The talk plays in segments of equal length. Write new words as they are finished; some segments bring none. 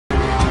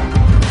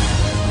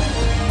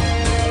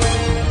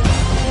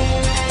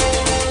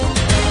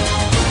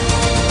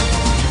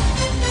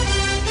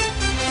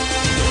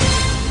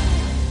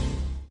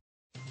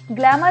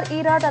Glamour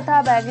Ira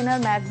तथा beginner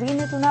magazine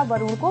ने चुना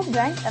वरुण को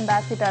brand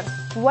ambassador.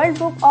 World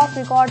book of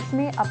records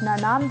में अपना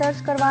नाम दर्ज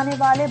करवाने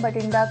वाले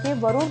बठिंडा के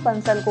वरुण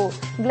बंसल को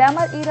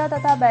ग्लैमर ईरा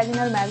तथा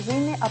बैगनर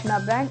मैगजीन ने अपना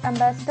ब्रांड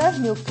एम्बेसडर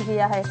नियुक्त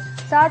किया है।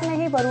 साथ में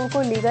ही वरुण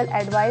को लीगल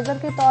एडवाइजर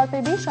के तौर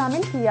पे भी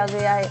शामिल किया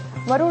गया है।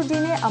 वरुण जी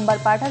ने अंबर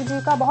पाठक जी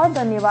का बहुत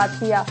धन्यवाद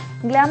किया।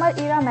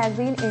 ग्लैमर ईरा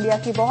मैगजीन इंडिया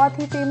की बहुत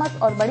ही फेमस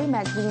और बड़ी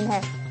मैगजीन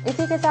है।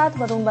 इसी के साथ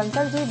वरुण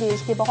बंसल जी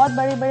देश के बहुत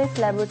बड़े बड़े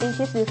सेलिब्रिटी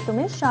की लिस्ट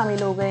में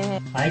शामिल हो गए हैं।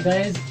 Hi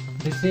guys,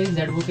 this is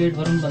advocate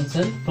Varun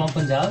Bansal from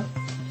Punjab.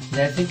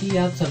 जैसे कि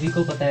आप सभी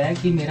को पता है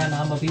कि मेरा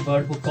नाम अभी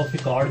वर्ल्ड बुक ऑफ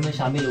रिकॉर्ड में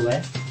शामिल हुआ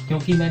है,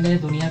 क्योंकि मैंने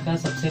दुनिया का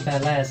सबसे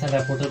पहला ऐसा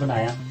वेब पोर्टल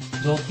बनाया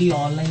जो कि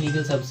ऑनलाइन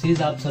लीगल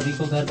सर्विसेज आप सभी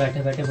को घर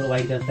बैठे बैठे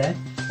प्रोवाइड करता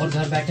है और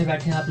घर बैठे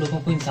बैठे आप लोगों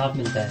को इंसाफ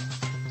मिलता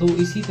है। तो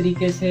इसी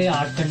तरीके से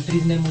 8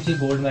 कंट्रीज ने मुझे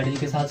गोल्ड मेडल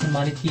के साथ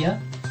सम्मानित किया।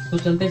 तो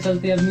चलते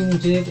चलते अभी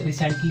मुझे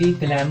रिसेंटली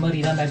ग्लैमर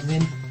ईरा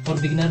मैगजीन और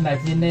बिगनर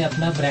मैगजीन ने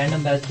अपना ब्रांड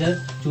एम्बेसडर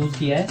चूज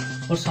किया है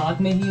और साथ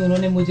में ही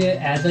उन्होंने मुझे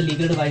एज अ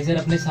लीगल एडवाइजर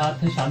अपने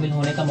साथ शामिल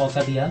होने का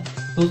मौका दिया।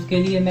 तो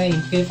उसके लिए मैं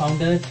इनके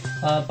फाउंडर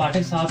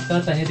पाठक साहब का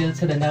तहे दिल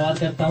से धन्यवाद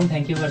करता हूँ,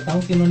 थैंक यू करता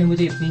हूँ कि उन्होंने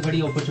मुझे इतनी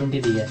बड़ी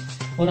अपॉर्चुनिटी दी है।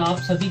 और आप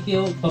सभी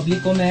के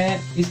पब्लिक को मैं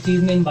इस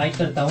चीज़ में इन्वाइट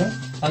करता हूँ,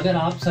 अगर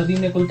आप सभी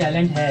में कोई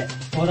टैलेंट है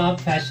और आप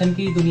फैशन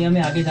की दुनिया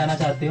में आगे जाना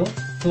चाहते हो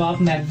तो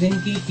आप मैगजीन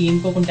की टीम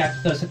को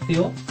कॉन्टैक्ट कर सकते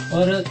हो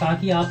और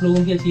ताकि आप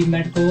लोगों की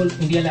अचीवमेंट को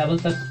इंडिया लेवल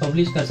तक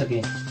पब्लिश कर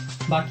सकें।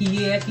 बाकी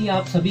ये है कि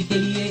आप सभी के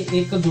लिए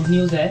एक गुड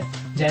न्यूज़ है,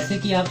 जैसे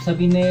कि आप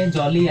सभी ने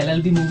जॉली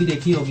LLB मूवी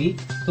देखी होगी,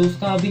 तो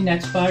उसका अभी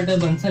नेक्स्ट पार्ट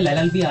बंसल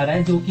LLB आ रहा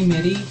है जो कि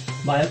मेरी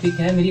बायोपिक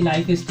है, मेरी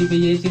लाइफ हिस्ट्री पे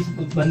ये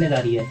चीज़ बनने जा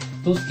रही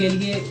है। तो उसके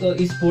लिए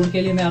इस सपोर्ट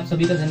के लिए मैं आप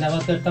सभी का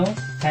धन्यवाद करता हूँ।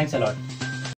 Thanks a lot.